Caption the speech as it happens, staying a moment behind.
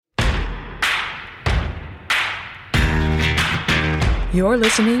You're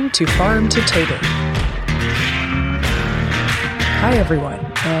listening to Farm to Table. Hi, everyone,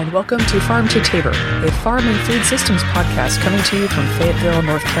 and welcome to Farm to Tabor, a farm and food systems podcast coming to you from Fayetteville,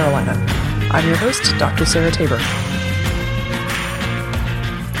 North Carolina. I'm your host, Dr. Sarah Tabor.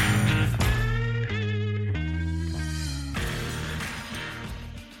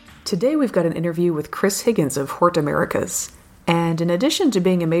 Today we've got an interview with Chris Higgins of Hort Americas. And in addition to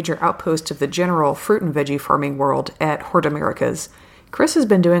being a major outpost of the general fruit and veggie farming world at Hort Americas, Chris has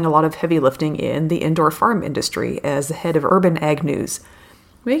been doing a lot of heavy lifting in the indoor farm industry as the head of Urban Ag News,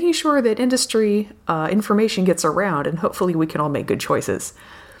 making sure that industry information gets around and hopefully we can all make good choices.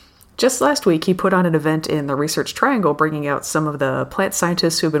 Just last week, he put on an event in the Research Triangle bringing out some of the plant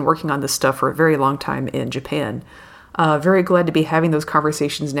scientists who have been working on this stuff for a very long time in Japan. Very glad to be having those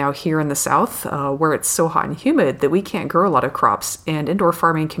conversations now here in the South, where it's so hot and humid that we can't grow a lot of crops, and indoor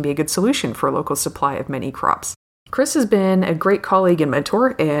farming can be a good solution for a local supply of many crops. Chris has been a great colleague and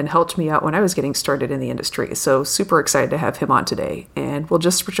mentor and helped me out when I was getting started in the industry, so super excited to have him on today. And we'll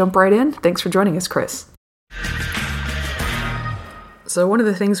just jump right in. Thanks for joining us, Chris. So one of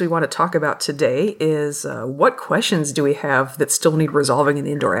the things we want to talk about today is what questions do we have that still need resolving in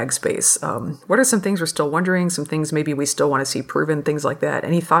the indoor ag space? What are some things we're still wondering, some things maybe we still want to see proven, things like that?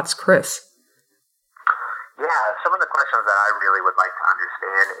 Any thoughts, Chris? Yeah, some of the questions that I really would like to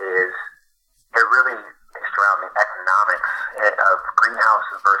understand is they're really based around the economics of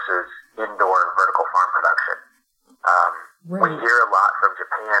greenhouses versus indoor vertical farm production. Right. We hear a lot from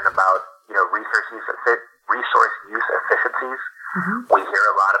Japan about resource use efficiencies. Mm-hmm. We hear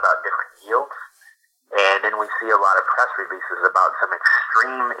a lot about different yields, and then we see a lot of press releases about some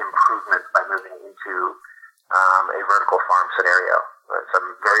extreme improvements by moving into a vertical farm scenario. Some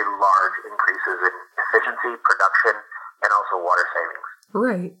very large increases in efficiency, production, and also water savings.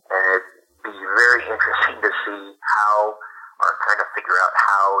 Right. And it'd be very interesting to see how, or kind of figure out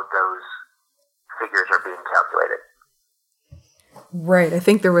how those figures are being calculated. Right. I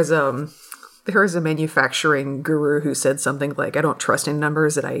think there was a manufacturing guru who said something like, I don't trust any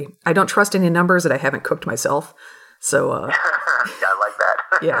numbers that I don't trust any numbers that I haven't cooked myself. So yeah, I like that.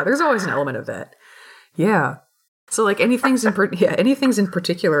 Yeah, there's always an element of that. Yeah. So like anything in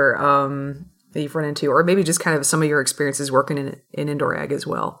particular that you've run into, or maybe just kind of some of your experiences working in indoor ag as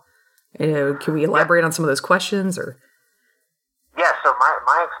well. Can we elaborate on some of those questions or? Yeah, so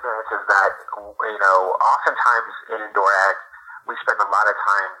my experience is that, oftentimes in indoor ag, we spend a lot of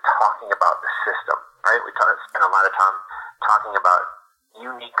time talking about the system, right? We spend a lot of time talking about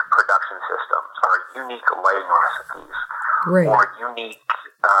unique production systems or unique lighting recipes, right, or unique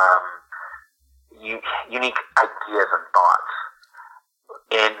ideas and thoughts.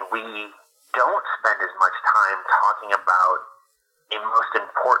 And we don't spend as much time talking about the most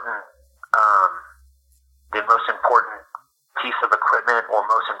important piece of equipment, or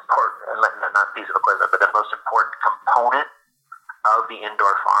not piece of equipment, but the most important component of the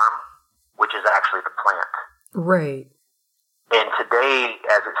indoor farm, which is actually the plant. Right. And today,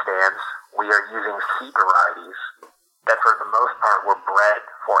 as it stands, we are using seed varieties that for the most part were bred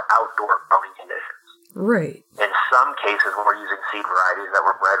for outdoor growing conditions. Right. In some cases, we're using seed varieties that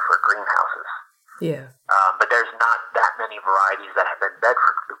were bred for greenhouses. Yeah. But there's not that many varieties that have been bred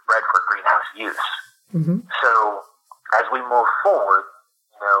for greenhouse use. Mm-hmm. So as we move forward,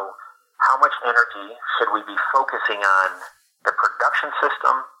 how much energy should we be focusing on the production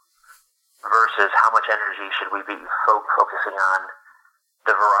system versus how much energy should we be focusing on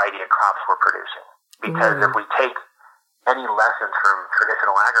the variety of crops we're producing? Because if we take any lessons from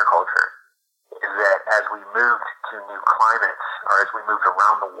traditional agriculture, is that as we moved to new climates, or as we moved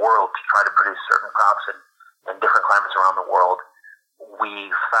around the world to try to produce certain crops in different climates around the world, we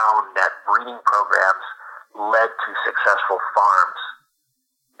found that breeding programs led to successful farms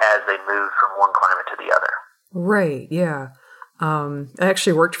as they moved from one climate to the other. Right, yeah. I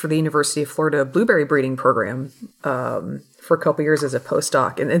actually worked for the University of Florida blueberry breeding program for a couple years as a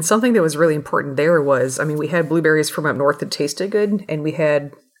postdoc. And something that was really important there was, we had blueberries from up north that tasted good,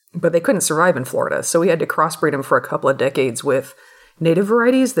 but they couldn't survive in Florida. So we had to crossbreed them for a couple of decades with native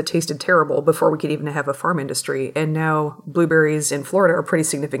varieties that tasted terrible before we could even have a farm industry. And now blueberries in Florida are a pretty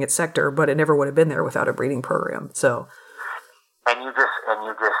significant sector, but it never would have been there without a breeding program. So. And you just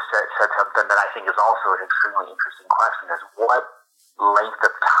said something that I think is also an extremely interesting question: is what length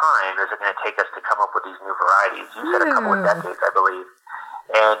of time is it going to take us to come up with these new varieties? You said a couple of decades, I believe.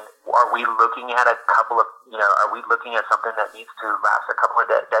 And are we looking at are we looking at something that needs to last a couple of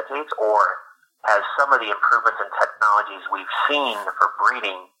decades, or has some of the improvements in technologies we've seen for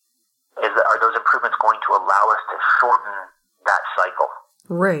breeding, are those improvements going to allow us to shorten that cycle?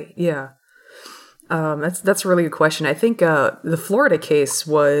 Right. Yeah. That's a really good question. I think the Florida case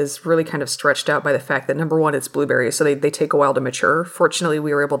was really kind of stretched out by the fact that, number one, it's blueberries, so they take a while to mature. Fortunately,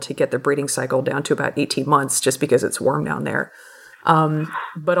 we were able to get the breeding cycle down to about 18 months just because it's warm down there.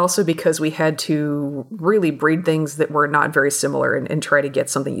 But also because we had to really breed things that were not very similar and try to get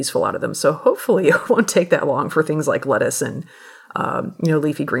something useful out of them. So hopefully it won't take that long for things like lettuce and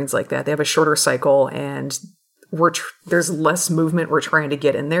leafy greens like that. They have a shorter cycle, and there's less movement we're trying to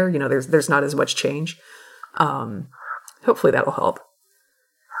get in there. There's not as much change. Hopefully that'll help.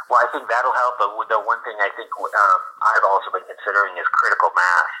 Well, I think that'll help. But the one thing I think I've also been considering is critical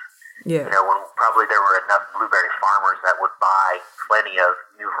mass. Yeah. When probably there were enough blueberry farmers that would buy plenty of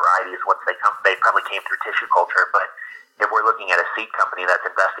new varieties once they probably came through tissue culture. But if we're looking at a seed company that's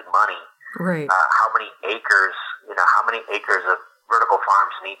investing money, right? How many acres of vertical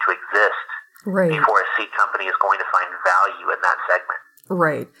farms need to exist? Right. Before a seed company is going to find value in that segment.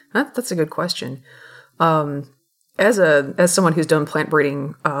 Right. That's a good question. As someone who's done plant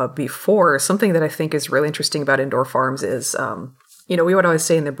breeding before, something that I think is really interesting about indoor farms is, we would always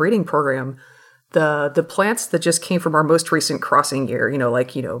say in the breeding program, the plants that just came from our most recent crossing year,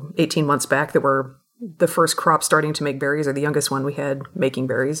 18 months back, that were the first crop starting to make berries, or the youngest one we had making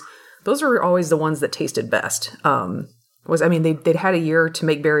berries, those are always the ones that tasted best. They'd had a year to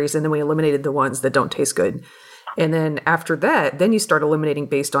make berries, and then we eliminated the ones that don't taste good. And then after that, then you start eliminating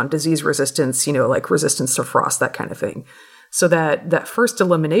based on disease resistance, like resistance to frost, that kind of thing. So that first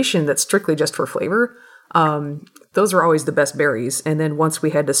elimination that's strictly just for flavor, those are always the best berries. And then once we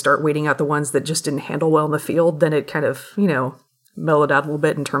had to start weeding out the ones that just didn't handle well in the field, then it kind of, mellowed out a little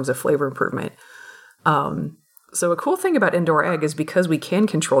bit in terms of flavor improvement. So a cool thing about indoor ag is because we can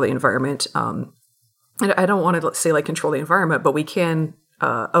control the environment, and I don't want to say control the environment, but we can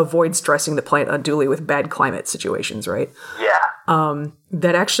avoid stressing the plant unduly with bad climate situations, right? Yeah.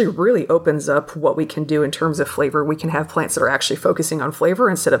 That actually really opens up what we can do in terms of flavor. We can have plants that are actually focusing on flavor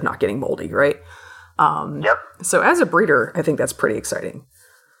instead of not getting moldy, right? Yep. So as a breeder, I think that's pretty exciting.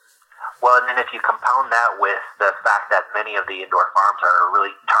 Well, and then if you compound that with the fact that many of the indoor farms are really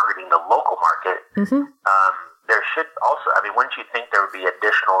targeting the local market, there should also, wouldn't you think there would be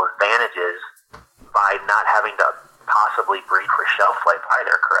additional advantages by not having to possibly breed for shelf life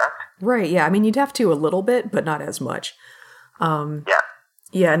either, correct? Right, yeah. You'd have to a little bit, but not as much.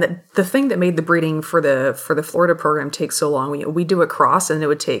 Yeah, and the thing that made the breeding for the Florida program take so long, we do a cross, and it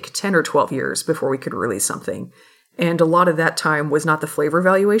would take 10 or 12 years before we could release something. And a lot of that time was not the flavor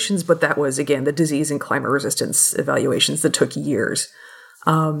evaluations, but that was, again, the disease and climate resistance evaluations that took years.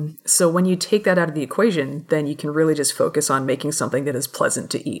 So when you take that out of the equation, then you can really just focus on making something that is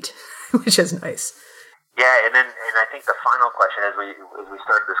pleasant to eat, which is nice. Yeah, and I think the final question, as we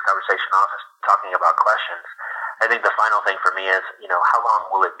started this conversation off talking about questions, I think the final thing for me is, how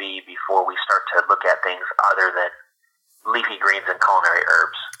long will it be before we start to look at things other than leafy greens and culinary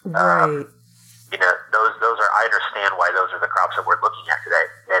herbs? Right. Those are, I understand why those are the crops that we're looking at today,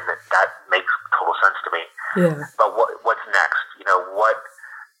 and that makes total sense to me. Yeah. But what's next?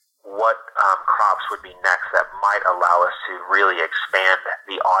 What crops would be next that might allow us to really expand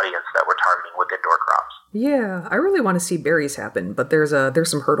the audience that we're targeting with indoor crops? Yeah, I really want to see berries happen, but there's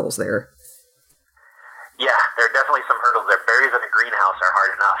some hurdles there. Yeah, there are definitely some hurdles there. Berries in a greenhouse are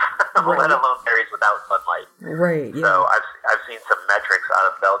hard enough, let alone berries without sunlight. Right. Yeah. So I've seen some metrics out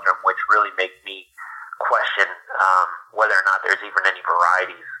of Belgium which really make me question whether or not there's even any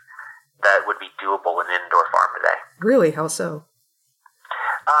varieties that would be doable in an indoor farm today. Really? How so?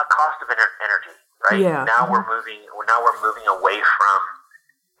 Cost of energy, right? Yeah. Now we're moving away from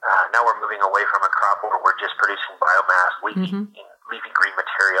a crop where we're just producing biomass, leafy green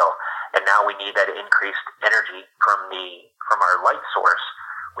material, and now we need that increased energy from our light source.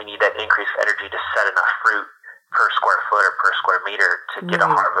 We need that increased energy to set enough fruit per square foot or per square meter to get a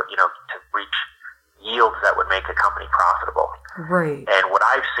harvest, to reach yields that would make a company profitable. Right. And what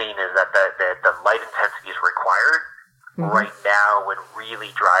I've seen is that the light intensities required right now would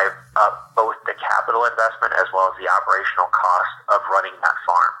really drive up both the capital investment as well as the operational cost of running that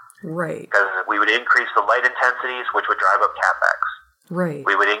farm. Right. Because we would increase the light intensities, which would drive up CapEx. Right.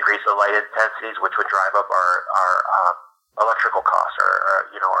 We would increase the light intensities, which would drive up our electrical costs or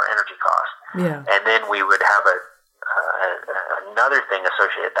our energy costs. Yeah. And then we would have another thing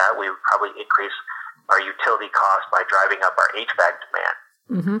associated with that. We would probably increase our utility costs by driving up our HVAC demand.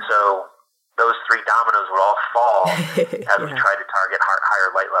 So those three dominoes would all fall as we try to target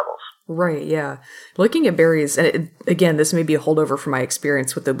higher light levels. Right, yeah. Looking at berries, and again, this may be a holdover from my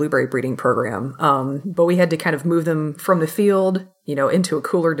experience with the blueberry breeding program, but we had to kind of move them from the field, into a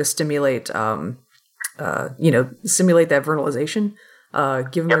cooler to simulate that vernalization.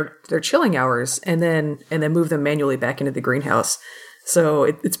 give them their chilling hours, and then move them manually back into the greenhouse. So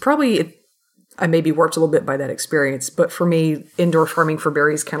it's probably, I may be warped a little bit by that experience, but for me, indoor farming for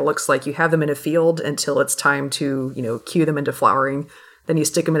berries kind of looks like you have them in a field until it's time to, cue them into flowering. Then you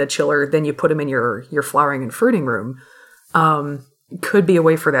stick them in a chiller. Then you put them in your flowering and fruiting room. Could be a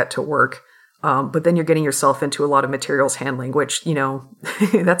way for that to work. But then you're getting yourself into a lot of materials handling, which,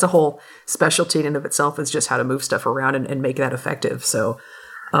 that's a whole specialty in and of itself, is just how to move stuff around and make that effective. So,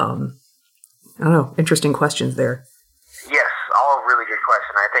 I don't know. Interesting questions there. Yes, all really good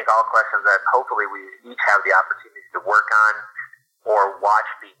questions. I think all questions that hopefully we each have the opportunity to work on or watch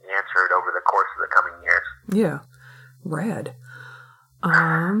be answered over the course of the coming years. Yeah. Rad.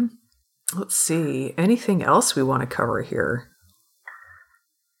 Let's see. Anything else we want to cover here?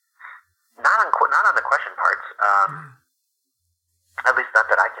 Not on the question parts. At least not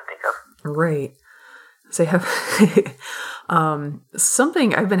that I can think of. Right. So have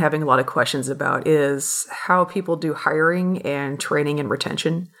something I've been having a lot of questions about is how people do hiring and training and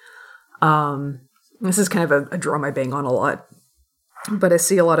retention. This is kind of a drum I bang on a lot, but I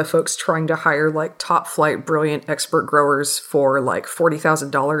see a lot of folks trying to hire like top flight, brilliant expert growers for like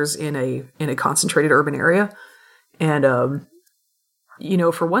 $40,000 in a concentrated urban area. And,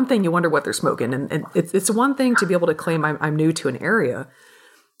 for one thing, you wonder what they're smoking. And it's one thing to be able to claim I'm new to an area.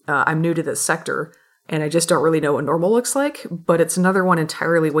 I'm new to this sector, and I just don't really know what normal looks like. But it's another one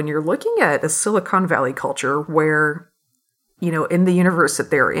entirely when you're looking at a Silicon Valley culture where, in the universe that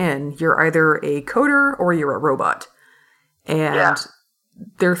they're in, you're either a coder or you're a robot. And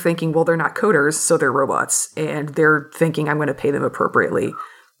they're thinking, well, they're not coders, so they're robots. And they're thinking, I'm going to pay them appropriately.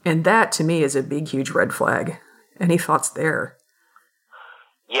 And that, to me, is a big, huge red flag. Any thoughts there?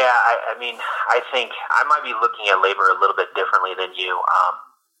 Yeah, I think I might be looking at labor a little bit differently than you.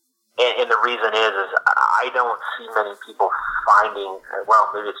 And the reason is I don't see many people finding, well,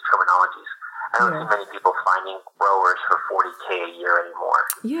 maybe it's terminologies. I don't see many people finding growers for $40K a year anymore.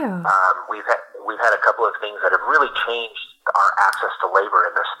 Yeah. We've had a couple of things that have really changed our access to labor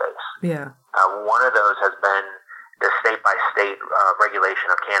in this space. Yeah. One of those has been the state-by-state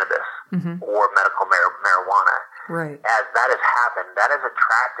regulation of cannabis or medical marijuana. Right. As that has happened, that has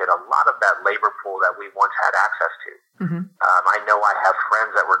attracted a lot of that labor pool that we once had access to. I know I have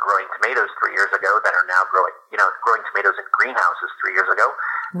friends that were growing tomatoes 3 years ago that are now growing tomatoes in greenhouses 3 years ago.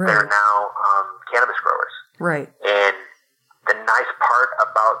 Right. They're now cannabis growers. Right. And the nice part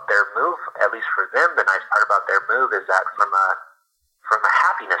about their move, at least for them, the nice part about their move is that from a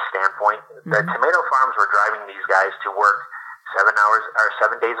happiness standpoint, the tomato farms were driving these guys to work 7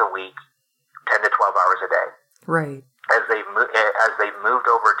 days a week, 10 to 12 hours a day. Right. As they moved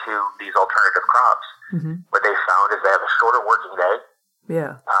over to these alternative crops, what they found is they have a shorter working day.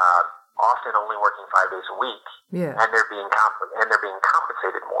 Yeah. Often only working 5 days a week. Yeah. And they're being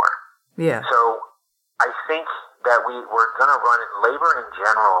compensated more. Yeah. So I think that we're going to run labor in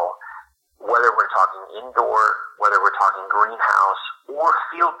general, whether we're talking indoor, whether we're talking greenhouse or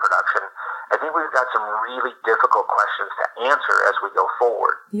field production. I think we've got some really difficult questions to answer as we go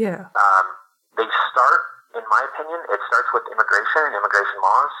forward. Yeah. They start, in my opinion, it starts with immigration and immigration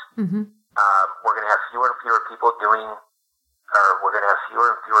laws. We're going to have fewer and fewer people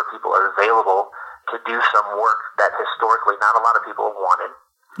people available to do some work that historically not a lot of people have wanted.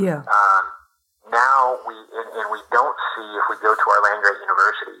 Yeah. Now we don't see, if we go to our land-grant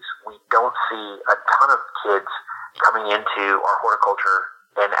universities, we don't see a ton of kids coming into our horticulture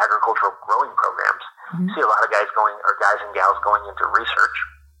and agricultural growing programs. You see a lot of guys and gals going into research.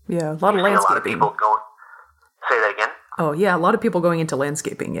 Yeah, a lot of landscaping. A lot of people going. Say that again. Oh yeah, a lot of people going into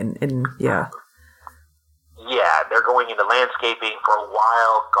landscaping and yeah. Yeah, they're going into landscaping for a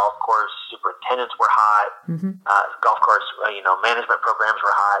while. Golf course superintendents were hot. Golf course, management programs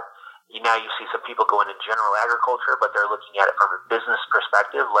were hot. Now you see some people go into general agriculture, but they're looking at it from a business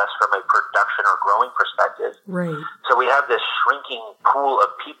perspective, less from a production or growing perspective. Right. So we have this shrinking pool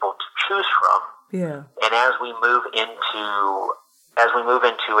of people to choose from. Yeah. And as we move into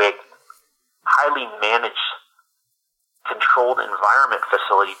a highly managed, controlled environment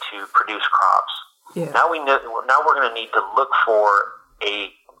facility to produce crops, now we're going to need to look for a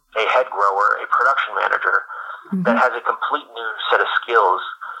head grower, a production manager that has a complete new set of skills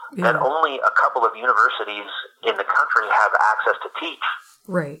that only a couple of universities in the country have access to teach.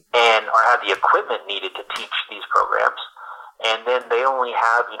 Right. And or have the equipment needed to teach these programs. And then they only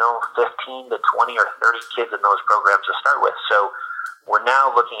have, 15 to 20 or 30 kids in those programs to start with. So we're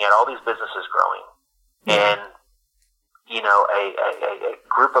now looking at all these businesses growing. And, a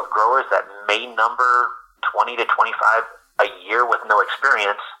group of growers that may number 20 to 25 a year with no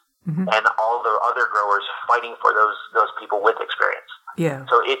experience, and all the other growers fighting for those people with experience. Yeah.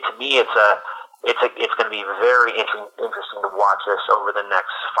 So to me, it's going to be very interesting to watch this over the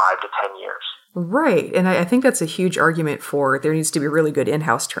next 5 to 10 years. Right. And I think that's a huge argument for there needs to be really good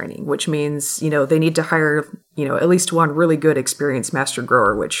in-house training, which means, they need to hire, at least one really good experienced master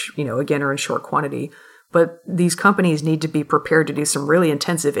grower, which, again, are in short quantity. But these companies need to be prepared to do some really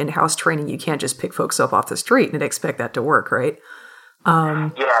intensive in-house training. You can't just pick folks up off the street and expect that to work, right?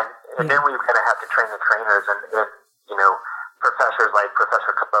 And then we kind of have to train the trainers and professors like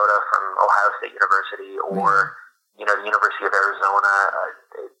Professor Kubota from Ohio State University or, the University of Arizona.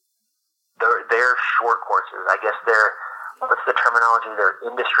 They're short courses. I guess what's the terminology? They're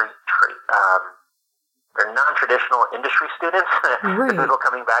they're non-traditional industry students. Right. People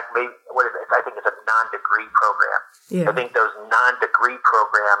coming back, maybe, I think it's a non-degree program. Yeah. I think those non-degree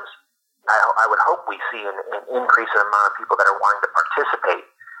programs, I would hope we see an increase in the amount of people that are wanting to participate.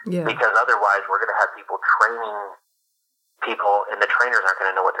 Yeah. Because otherwise we're going to have people training people and the trainers aren't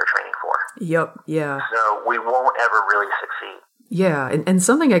going to know what they're training for. Yep. Yeah. So we won't ever really succeed. Yeah, and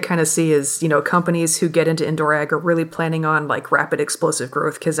something I kind of see is, companies who get into indoor ag are really planning on like rapid explosive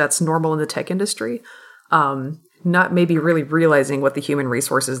growth because that's normal in the tech industry. Not maybe really realizing what the human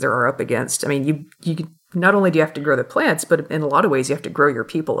resources there are up against. I mean, you not only do you have to grow the plants, but in a lot of ways you have to grow your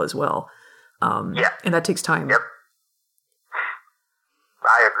people as well. And that takes time. Yep.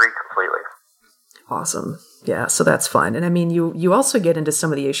 I agree completely. Awesome. Yeah, so that's fun. And I mean, you also get into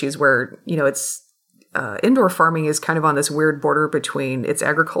some of the issues where, it's indoor farming is kind of on this weird border between it's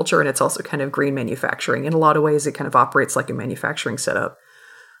agriculture and it's also kind of green manufacturing. In a lot of ways, it kind of operates like a manufacturing setup.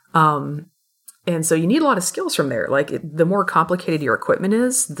 And so you need a lot of skills from there. Like the more complicated your equipment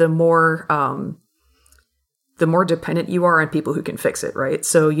is, the more dependent you are on people who can fix it, right?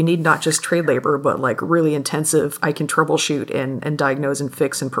 So you need not just trade labor, but like really intensive, I can troubleshoot and diagnose and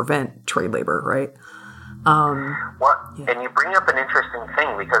fix and prevent trade labor, right? And you bring up an interesting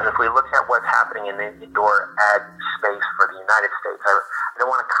thing, because if we look at what's happening in the indoor ag space for the United States, I don't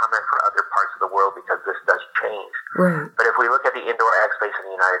want to comment for other parts of the world because this does change. Right. But if we look at the indoor ag space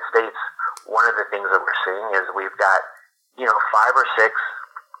in the United States, one of the things that we're seeing is we've got, 5 or 6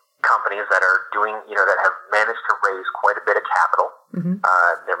 companies that are doing, that have managed to raise quite a bit of capital. Mm-hmm.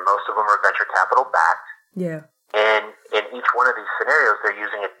 Most of them are venture capital backed. Yeah. And in each one of these scenarios, they're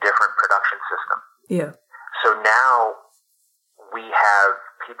using a different production system. Yeah. So now we have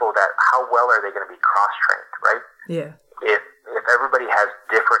people that, how well are they going to be cross-trained, right? Yeah. If everybody has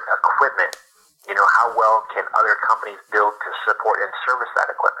different equipment, how well can other companies build to support and service that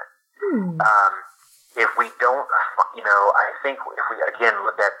equipment? If we don't, I think if we, again,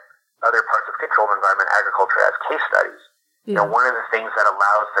 look at other parts of controlled environment agriculture as case studies, one of the things that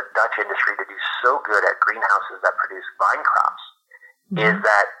allows the Dutch industry to do so good at greenhouses that produce vine crops is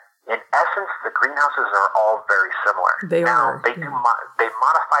that, in essence, the greenhouses are all very similar. They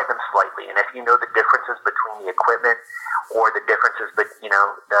modify them slightly, and if you know the differences between the equipment or the differences, but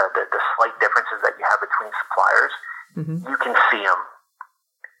the slight differences that you have between suppliers, you can see them.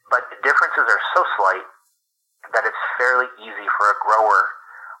 But the differences are so slight that it's fairly easy for a grower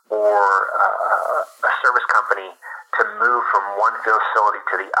or a service company to move from one facility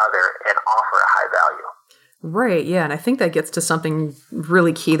to the other and offer a high value. Right, yeah, and I think that gets to something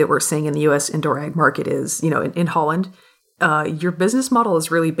really key that we're seeing in the U.S. indoor ag market is, in Holland, your business model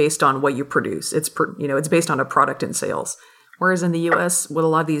is really based on what you produce. It's based on a product and sales. Whereas in the U.S., with a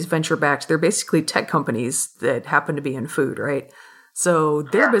lot of these venture-backed, they're basically tech companies that happen to be in food, right? So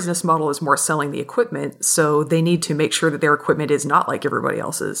their business model is more selling the equipment, so they need to make sure that their equipment is not like everybody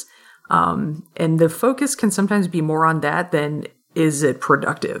else's. And the focus can sometimes be more on that than is it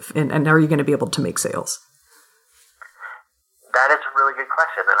productive, and are you going to be able to make sales? That is a really good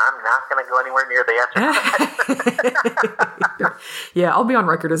question, and I'm not going to go anywhere near the answer to that. Yeah, I'll be on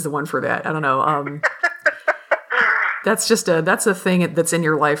record as the one for that. I don't know. That's a thing that's in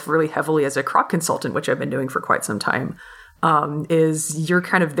your life really heavily as a crop consultant, which I've been doing for quite some time. Is you're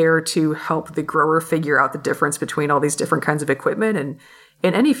kind of there to help the grower figure out the difference between all these different kinds of equipment. And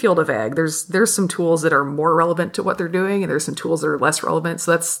in any field of ag, there's some tools that are more relevant to what they're doing, and there's some tools that are less relevant.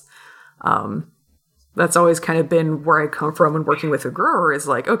 So that's always kind of been where I come from when working with a grower is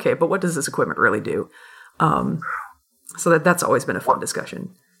like, okay, but what does this equipment really do? So that's always been a fun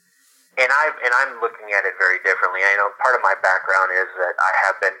discussion. And I'm looking at it very differently. I know part of my background is that I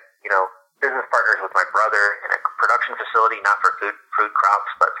have been, business partners with my brother in a production facility, not for food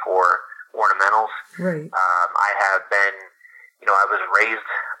crops, but for ornamentals. Right. I have been, I was raised,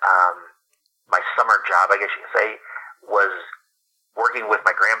 my summer job, I guess you could say, was working with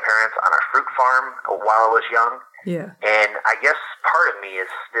my grandparents on a fruit farm while I was young. Yeah. And I guess part of me is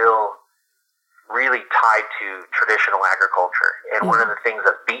still really tied to traditional agriculture. And one of the things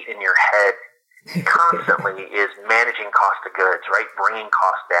that's beaten in your head constantly is managing cost of goods, right? Bringing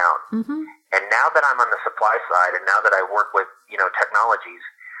costs down. Mm-hmm. And now that I'm on the supply side and now that I work with, technologies,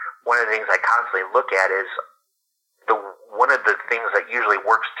 one of the things I constantly look at is one of the things that usually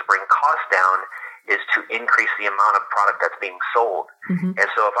works to bring costs down is to increase the amount of product that's being sold. Mm-hmm. And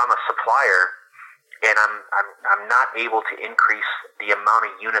so if I'm a supplier and I'm not able to increase the amount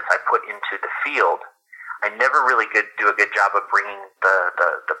of units I put into the field, I never really do a good job of bringing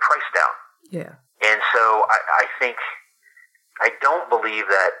the price down. Yeah. And so I don't believe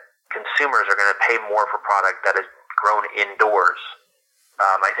that consumers are going to pay more for product that is grown indoors.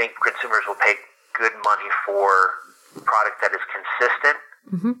 I think consumers will pay good money for product that is consistent,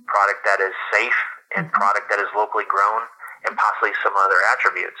 mm-hmm. product that is safe, and mm-hmm. product that is locally grown, and possibly some other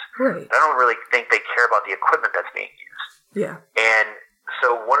attributes. Right. I don't really think they care about the equipment that's being used. Yeah. And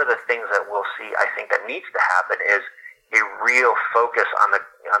so one of the things that we'll see, I think, that needs to happen is a real focus on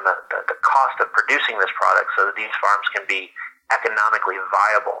the cost of producing this product so that these farms can be economically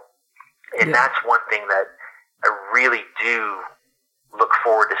viable. And that's one thing that I really do look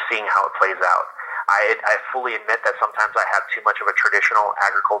forward to seeing how it plays out. I fully admit that sometimes I have too much of a traditional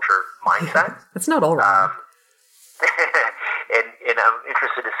agriculture mindset. That's not all wrong. And I'm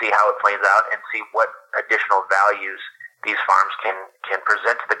interested to see how it plays out and see what additional values these farms can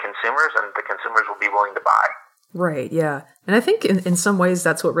present to the consumers, and the consumers will be willing to buy. Right, yeah. And I think in some ways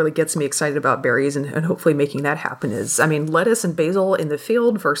that's what really gets me excited about berries and hopefully making that happen is, lettuce and basil in the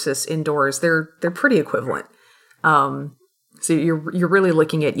field versus indoors, they're pretty equivalent. So you're really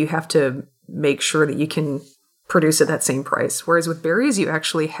looking at, you have to make sure that you can produce at that same price. Whereas with berries, you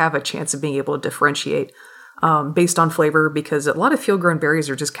actually have a chance of being able to differentiate based on flavor, because a lot of field-grown berries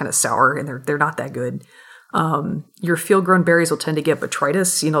are just kind of sour and they're not that good. Your field-grown berries will tend to get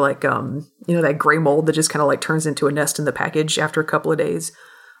botrytis, that gray mold that just kind of like turns into a nest in the package after a couple of days.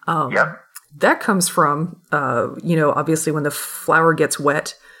 That comes from, obviously when the flower gets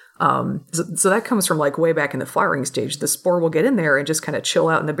wet. So that comes from like way back in the flowering stage. The spore will get in there and just kind of chill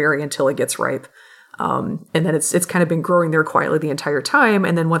out in the berry until it gets ripe. And then it's kind of been growing there quietly the entire time.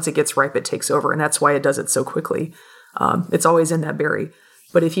 And then once it gets ripe, it takes over. And that's why it does it so quickly. It's always in that berry.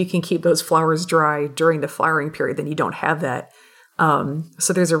 But if you can keep those flowers dry during the flowering period, then you don't have that.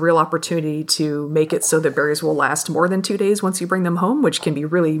 So there's a real opportunity to make it so that berries will last more than 2 days once you bring them home, which can be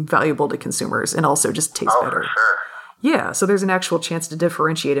really valuable to consumers and also just taste better. For sure. Yeah, so there's an actual chance to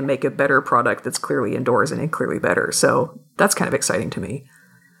differentiate and make a better product that's clearly indoors and clearly better. So that's kind of exciting to me.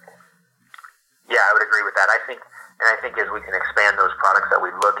 Yeah, I would agree with that. I think as we can expand those products that we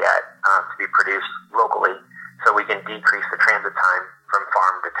look at to be produced locally, so we can decrease the transit time from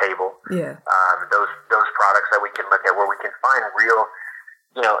farm to table. Yeah. Those products that we can look at where we can find real,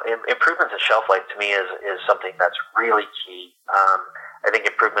 improvements in shelf life to me is something that's really key. I think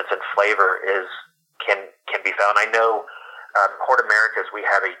improvements in flavor can be found. I know Hort Americas, we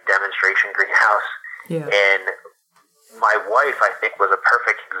have a demonstration greenhouse, and my wife, I think, was a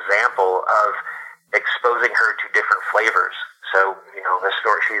perfect example of exposing her to different flavors. So, the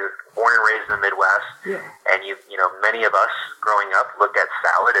story, she's born and raised in the Midwest, and many of us growing up looked at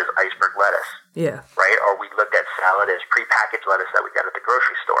salad as iceberg lettuce, right? Or we looked at salad as prepackaged lettuce that we got at the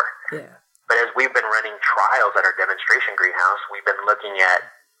grocery store. Yeah. But as we've been running trials at our demonstration greenhouse, we've been looking at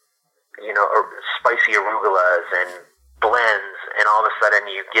spicy arugulas and blends, and all of a sudden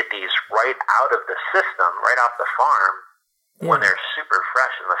you get these right out of the system, right off the farm, when they're super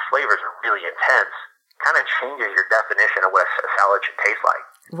fresh and the flavors are really intense. Kind of changes your definition of what a salad should taste like.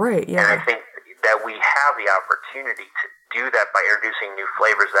 Right, yeah. And I think that we have the opportunity to do that by introducing new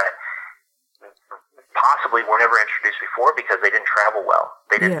flavors that possibly were never introduced before because they didn't travel well.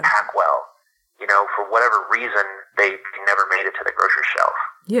 They didn't pack well. For whatever reason, they never made it to the grocery shelf.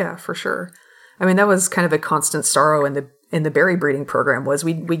 Yeah, for sure. That was kind of a constant sorrow in the berry breeding program was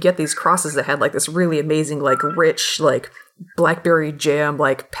we get these crosses that had like this really amazing, like rich, like blackberry jam,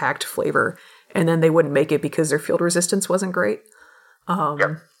 like packed flavor. And then they wouldn't make it because their field resistance wasn't great.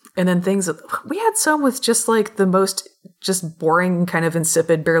 And then we had some with just like the most just boring, kind of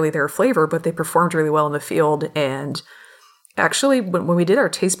insipid, barely there flavor, but they performed really well in the field. And actually, when we did our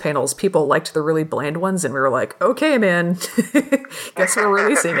taste panels, people liked the really bland ones, and we were like, okay, man, guess we're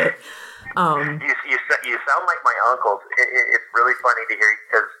releasing it. You sound like my uncles. It's really funny to hear you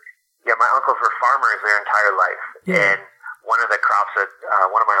because, my uncles were farmers their entire life. And one of the crops that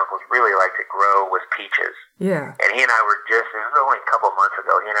one of my uncles really liked to grow was peaches. Yeah. And he and I were it was only a couple of months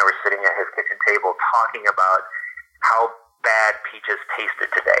ago, he and I were sitting at his kitchen table talking about how bad peaches tasted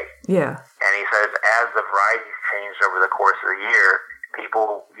today. Yeah. And he says, as the varieties changed over the course of the year,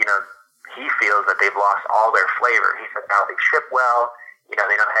 people, he feels that they've lost all their flavor. He said now they ship well, they don't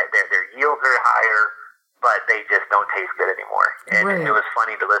have, their yields are higher, but they just don't taste good anymore. And it was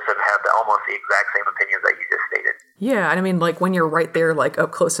funny to listen to have almost the exact same opinions that you just stated. Yeah, and I mean, like, when you're right there, like,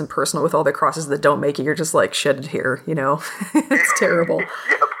 up close and personal with all the crosses that don't make it, you're just like, shed it here, It's terrible.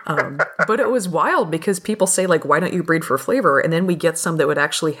 Yep. But it was wild because people say, like, why don't you breed for flavor? And then we get some that would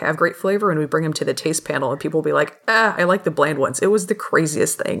actually have great flavor, and we bring them to the taste panel, and people will be like, I like the bland ones. It was the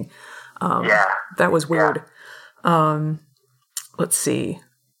craziest thing. That was weird. Yeah. Let's see.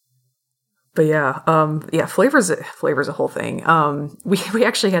 But flavor's a whole thing. We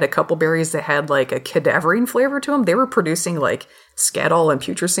actually had a couple berries that had like a cadaverine flavor to them. They were producing like scatol and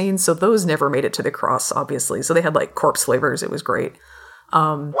putrescine, so those never made it to the cross, obviously. So they had like corpse flavors. It was great.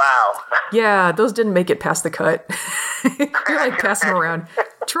 Wow. Yeah, those didn't make it past the cut. You're like passing them around.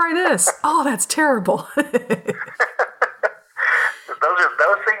 Try this. Oh, that's terrible. Those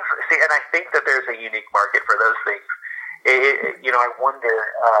things. See, and I think that there's a unique market for those things. I wonder.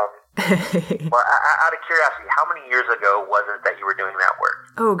 Well, out of curiosity, how many years ago was it that you were doing that work?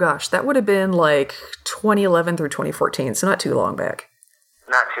 Oh gosh, that would have been like 2011 through 2014, so not too long back.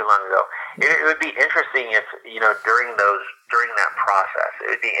 Not too long ago. It would be interesting if during that process, it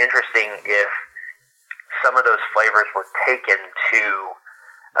would be interesting if some of those flavors were taken to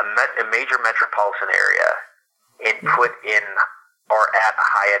a major metropolitan area and put in or at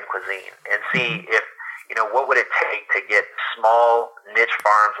high-end cuisine, and see if. What would it take to get small niche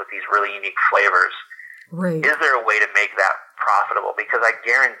farms with these really unique flavors? Right. Is there a way to make that profitable? Because I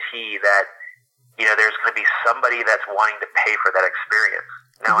guarantee that, there's going to be somebody that's wanting to pay for that experience.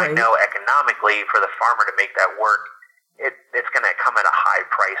 Now, I know economically for the farmer to make that work, it's going to come at a high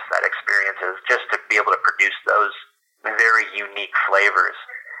price, that experience is, just to be able to produce those very unique flavors.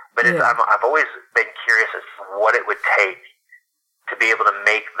 But I've always been curious as to what it would take to be able to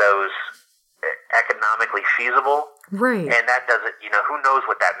make those economically feasible, right? And that doesn't, who knows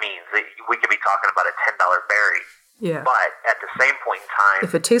what that means? We could be talking about a $10 berry, But at the same point in time,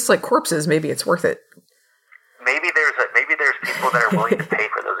 if it tastes like corpses, maybe it's worth it. Maybe there's people that are willing to pay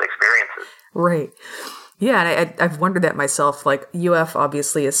for those experiences, right? Yeah, and I've wondered that myself. Like UF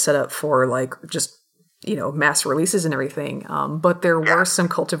obviously is set up for like just mass releases and everything. But there were some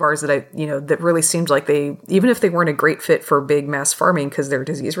cultivars that that really seemed like they, even if they weren't a great fit for big mass farming because their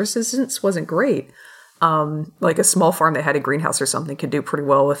disease resistance wasn't great. Like a small farm that had a greenhouse or something could do pretty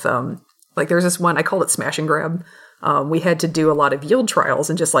well with, like there's this one, I called it smash and grab. We had to do a lot of yield trials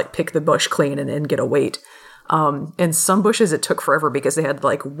and just like pick the bush clean and get a weight. And some bushes it took forever because they had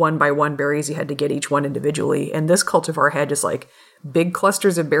like 1 by 1 berries. You had to get each one individually. And this cultivar had just like big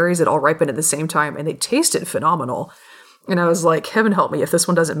clusters of berries that all ripened at the same time, and they tasted phenomenal. And I was like, heaven help me, if this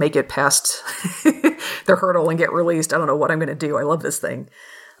one doesn't make it past the hurdle and get released, I don't know what I'm going to do. I love this thing.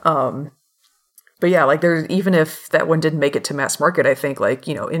 But yeah, like there's, even if that one didn't make it to mass market, I think like,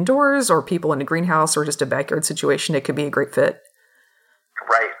 indoors or people in a greenhouse or just a backyard situation, it could be a great fit.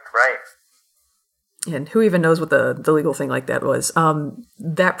 Right. And who even knows what the legal thing like that was.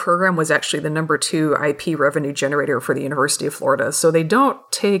 That program was actually the #2 IP revenue generator for the University of Florida. So they don't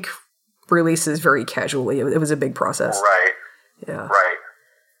take releases very casually. It was a big process. Right. Yeah. Right.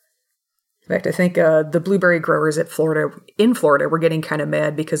 In fact, I think the blueberry growers in Florida were getting kind of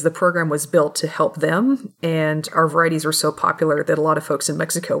mad because the program was built to help them, and our varieties were so popular that a lot of folks in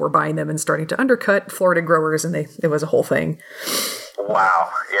Mexico were buying them and starting to undercut Florida growers, and it was a whole thing. Wow.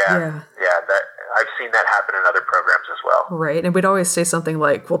 Yeah. I've seen that happen in other programs as well. Right. And we'd always say something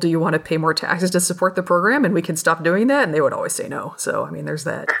like, well, do you want to pay more taxes to support the program and we can stop doing that? And they would always say no. So, I mean, there's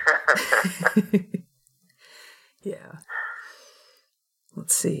that. Yeah.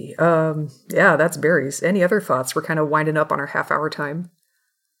 Let's see. That's berries. Any other thoughts? We're kind of winding up on our half-hour time.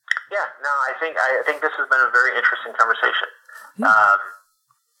 Yeah. No, I think this has been a very interesting conversation. Yeah.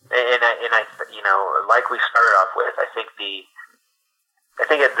 And I, like we started off with, I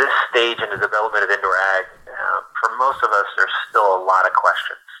think at this stage in the development of indoor ag, for most of us, there's still a lot of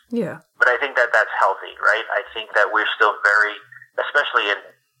questions. Yeah. But I think that that's healthy, right? I think that we're still very, especially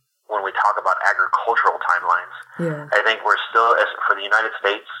when we talk about agricultural timelines, I think we're still, for the United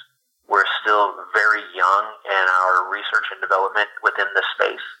States, we're still very young in our research and development within this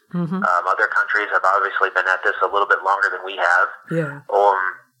space. Mm-hmm. Other countries have obviously been at this a little bit longer than we have. Yeah.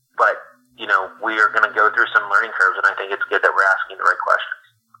 But we are going to go through some learning curves, and I think it's good that we're asking the right questions.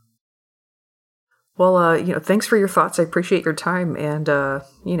 Well, thanks for your thoughts. I appreciate your time, and,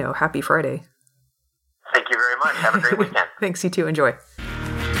 happy Friday. Thank you very much. Have a great weekend. Thanks, you too. Enjoy.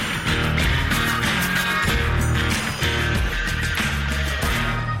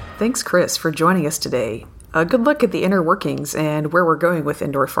 Thanks, Chris, for joining us today. A good look at the inner workings and where we're going with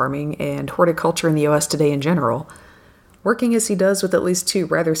indoor farming and horticulture in the US today in general. Working as he does with at least 2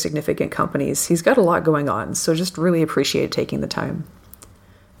 rather significant companies, he's got a lot going on, so just really appreciate taking the time.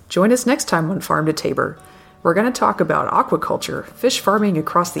 Join us next time on Farm to Tabor. We're going to talk about aquaculture, fish farming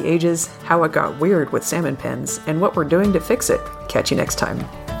across the ages, how it got weird with salmon pens, and what we're doing to fix it. Catch you next time.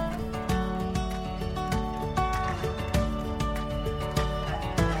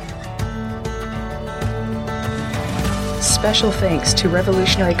 Special thanks to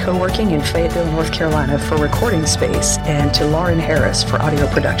Revolutionary Co-working in Fayetteville, North Carolina for recording space, and to Lauren Harris for audio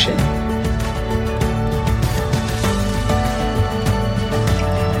production.